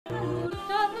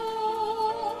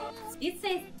It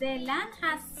says the land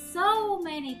has so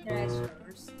many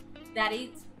treasures that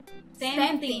it's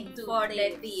tempting for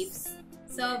the thieves.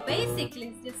 So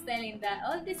basically, it's just telling that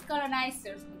all these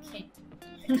colonizers became.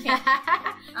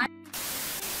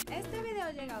 Este video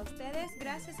llega a ustedes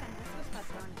gracias a nuestros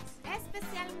patrones,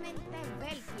 especialmente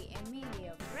Belki,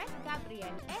 Emilio, Fred,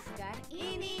 Gabriel, Edgar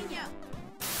y Niño.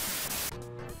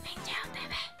 Minyeo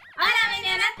TV. Hola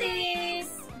Minyeo,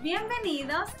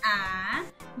 bienvenidos a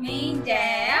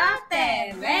Minyeo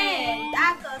TV.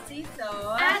 Ako si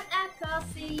Sol at ako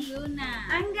si Luna.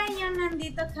 Ang ganyan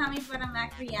nandito kami para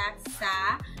mag-react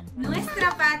sa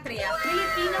Nuestra Patria,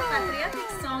 Filipino Patriotic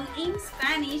Song in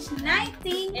Spanish,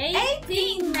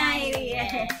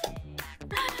 1898.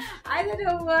 I don't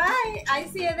know why.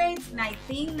 I see a date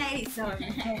 1997.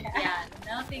 Yeah,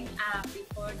 nothing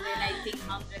before the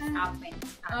 1900s happened.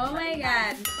 Oh my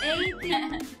god,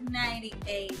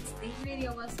 1898. This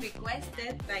video was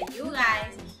requested by you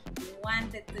guys. You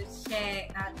wanted to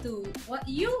check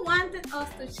you wanted us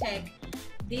to check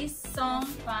this song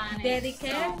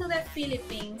dedicated to the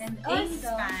Philippines in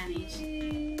Spanish.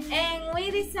 And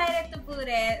we decided to put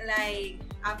it like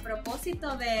a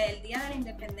propósito del Día de la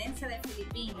Independencia de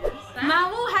Filipinas.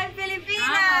 ¡Mabuhay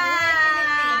Filipinas!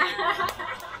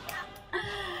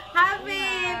 Happy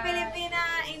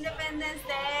Filipina Independence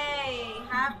Day!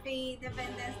 Happy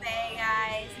Independence Day,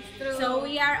 guys! So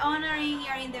we are honoring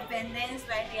your independence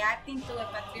by reacting to a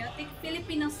patriotic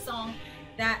Filipino song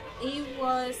that it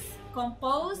was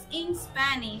composed in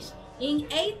Spanish in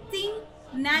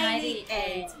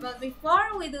 1898. But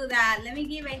before we do that, let me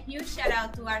give a huge shout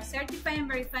out to our certified and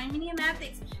verified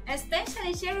Minyeo-natics,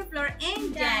 especially Sherry Flor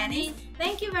and Janice.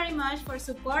 Thank you very much for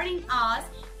supporting us.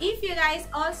 If you guys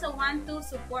also want to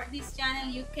support this channel,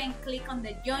 you can click on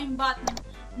the join button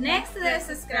next to the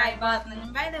subscribe button.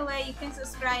 And by the way, you can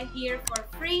subscribe here for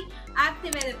free.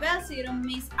 Activate the bell so you don't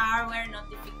miss our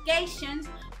notifications.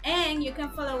 And you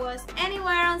can follow us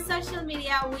anywhere on social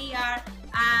media. We are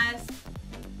as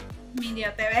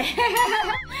Minyeo TV.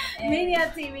 Minyeo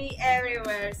TV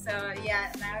everywhere. So yeah,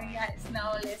 now you guys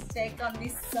know. Let's check on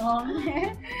this song.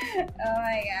 Oh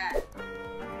my god.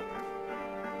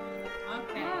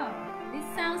 Okay. Oh, this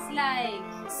sounds like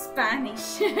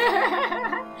Spanish.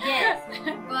 Yes,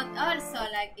 but also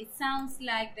like it sounds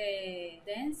like the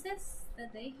dances that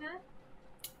they had.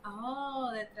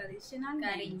 Oh, the traditional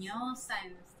Cariñosa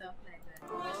and stuff like that.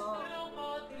 Oh.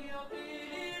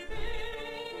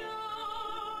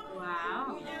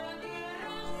 Wow.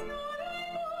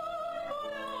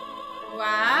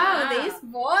 Wow, this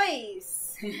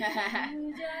voice.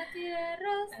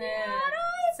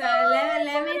 So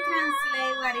let me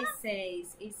translate what it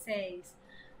says. It says,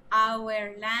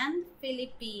 our land,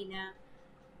 Filipina,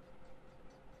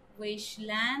 which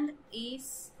land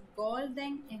is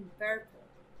golden and purple.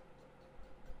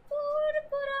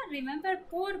 Purpura. Remember,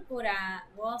 purpura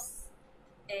was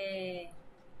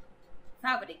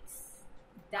fabrics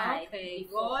dyed with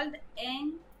gold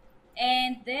and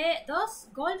those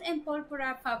gold and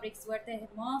purpura fabrics were the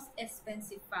most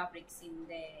expensive fabrics in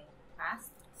the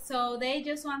past. So they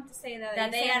just want to say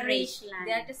that they are rich land.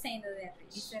 They are just saying that they are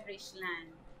rich. It's a rich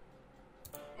land.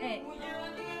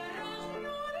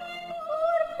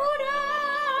 Purpura.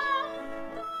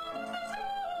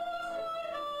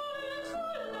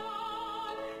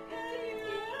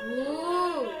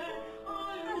 Ooh.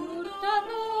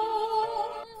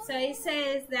 So it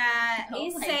says that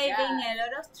it's saving a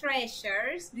lot of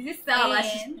treasures. This is so much.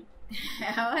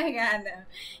 Oh my god, no.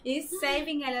 It's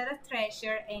saving a lot of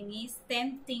treasure and it's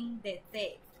tempting the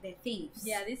thieves.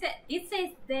 Yeah, it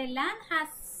says the land has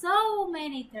so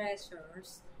many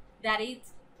treasures that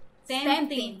it's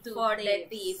tempting for the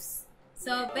thieves.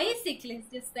 So basically, it's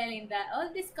just telling that all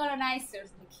these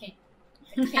colonizers became.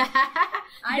 The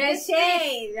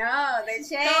shade,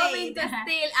 Coming to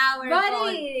steal our but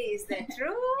gold. it is the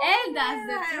truth. And that's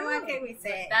the truth. What can we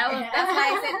say? That's why I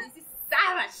said this is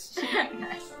savage.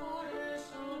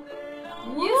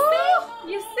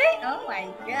 You see? Oh my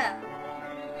god.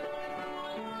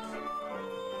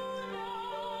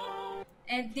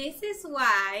 And this is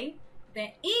why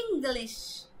the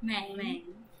Englishmen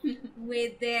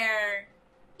with their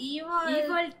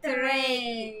evil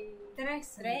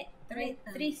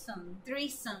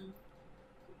treason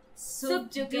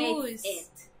subdues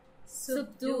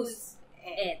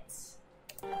it.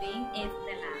 Being is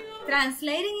the land.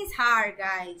 Translating is hard,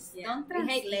 guys. Yeah. Don't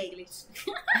translate English.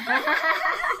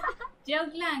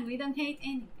 Joke lang, we don't hate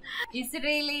anything. It's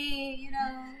really,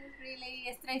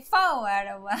 really straightforward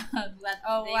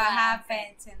about what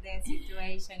happens in the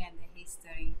situation and the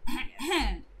history.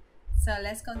 Yes. So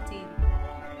let's continue.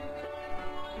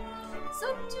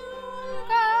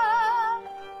 Subjuga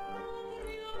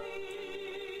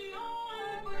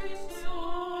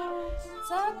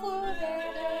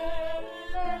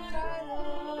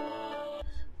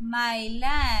My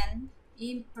land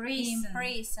in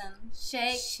prison,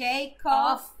 shake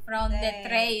off from the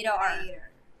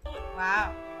traitor.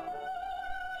 Wow.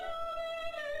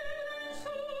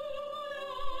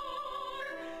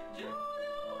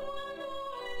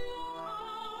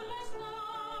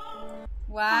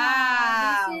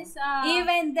 Wow. This is,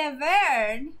 even the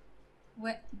bird,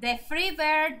 the free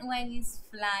bird when it's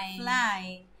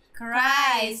flying,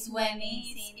 cries when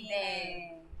it's in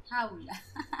the jaula.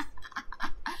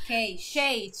 Cage.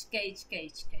 I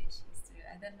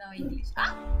don't know English.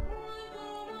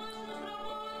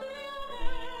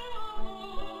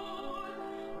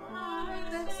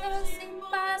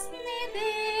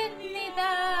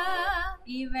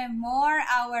 Even more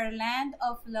our land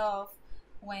of love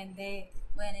when it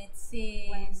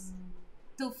seems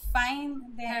to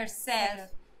find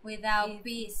herself without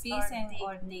peace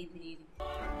or dignity.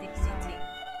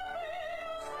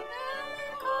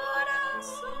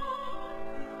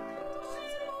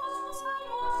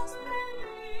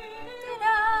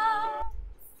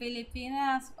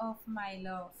 Filipinas of my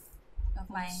love, of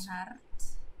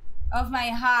my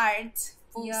heart,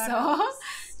 your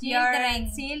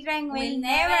children will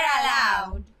never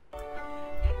allow.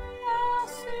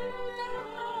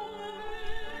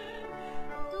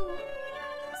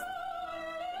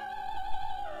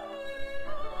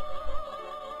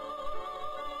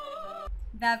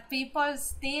 That people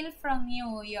steal from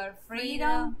you your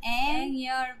freedom and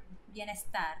your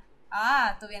bienestar.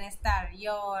 Tu bienestar,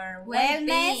 your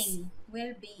well-being.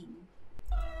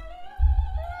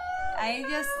 I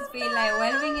just feel like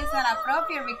well-being is not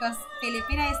appropriate because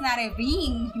Filipina is not a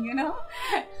being, you know?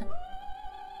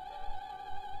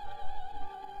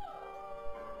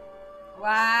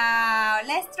 Wow,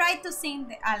 let's try to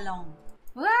sing along.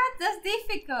 What? That's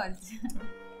difficult.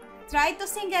 Try to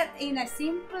sing it in a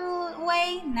simple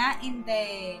way, not in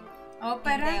the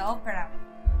opera.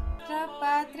 Nuestra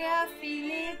patria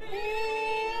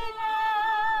filipina,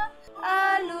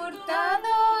 al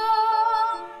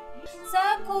hurtado,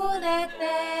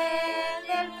 sacúdete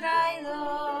del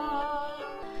traidor,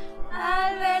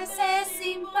 al verse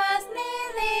sin paz ni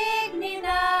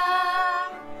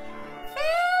dignidad.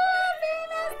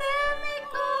 Filipinas de mi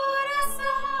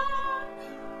corazón,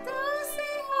 tus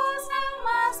hijos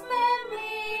jamás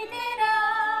permitirán.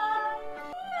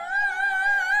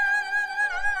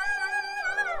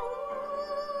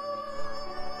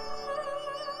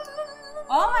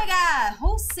 Oh my God,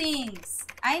 who sings?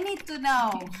 I need to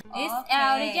know. It's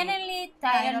originally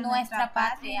titled Nuestra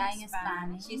Patria in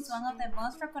Spanish. It's one of the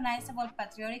most recognizable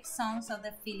patriotic songs of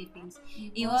the Philippines.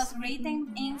 It was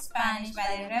written in Spanish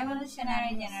by the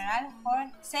Revolutionary General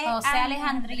José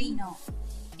Alejandrino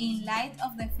in light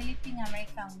of the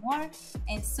Philippine-American War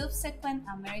and subsequent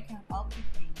American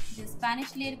occupation. The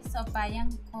Spanish lyrics of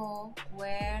Bayan Ko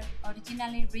were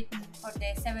originally written for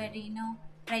the Severino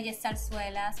Reyes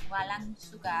zarzuelas Walang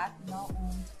Sugat,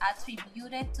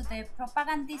 attributed to the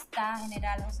propagandista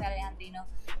General José Alejandrino.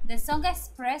 The song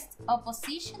expressed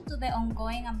opposition to the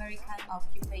ongoing American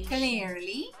occupation.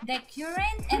 Clearly. The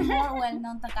current and more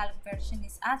well-known Tagalog version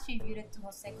is attributed to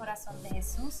José Corazón de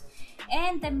Jesús,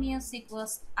 and the music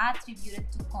was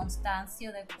attributed to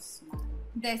Constancio de Guzmán.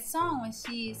 The song, which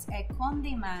is a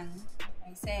condiment,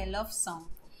 it's a love song,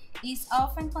 is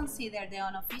often considered the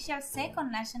unofficial second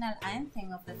national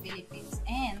anthem of the Philippines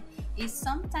and is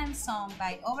sometimes sung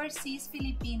by overseas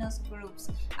Filipinos groups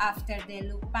after the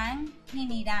Lupang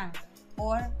Hinirang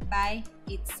or by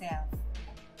itself.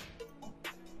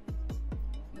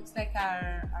 Looks like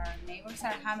our neighbors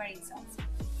are hammering something.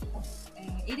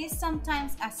 It is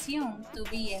sometimes assumed to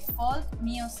be a folk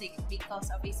music because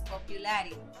of its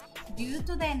popularity. Due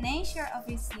to the nature of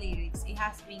its lyrics, it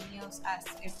has been used as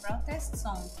a protest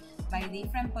song by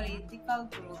different political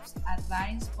groups at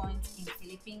various points in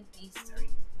Philippine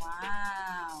history.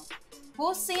 Wow!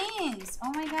 Who sings?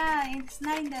 Oh my God, it's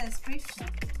not in the description.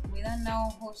 We don't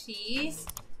know who she is.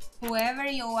 Whoever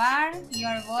you are,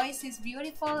 your voice is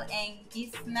beautiful and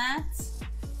it's not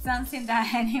something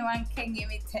that anyone can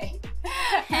imitate.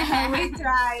 We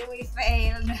tried, we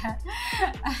failed.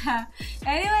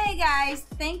 Anyway, guys,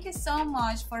 thank you so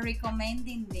much for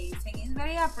recommending this, and it's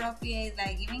very appropriate,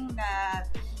 like giving that,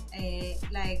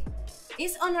 like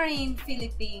it's honoring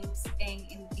Philippines and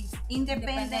its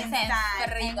independence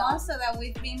time, and also that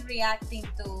we've been reacting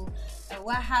to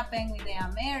what happened with the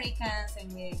Americans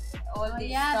and with all this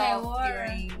the stuff war.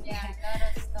 during A lot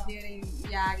of stuff. during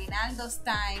Aguinaldo's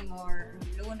time or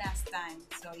Luna's time.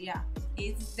 So yeah,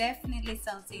 it's definitely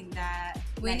something that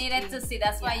We needed to see.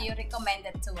 That's why you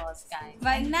recommended to us, guys.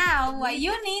 But now, what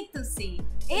you need to see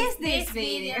is this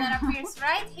video video. that appears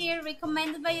right here,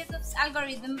 recommended by YouTube's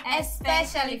algorithm,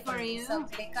 especially for you. So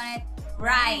click on it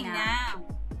right now.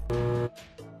 now.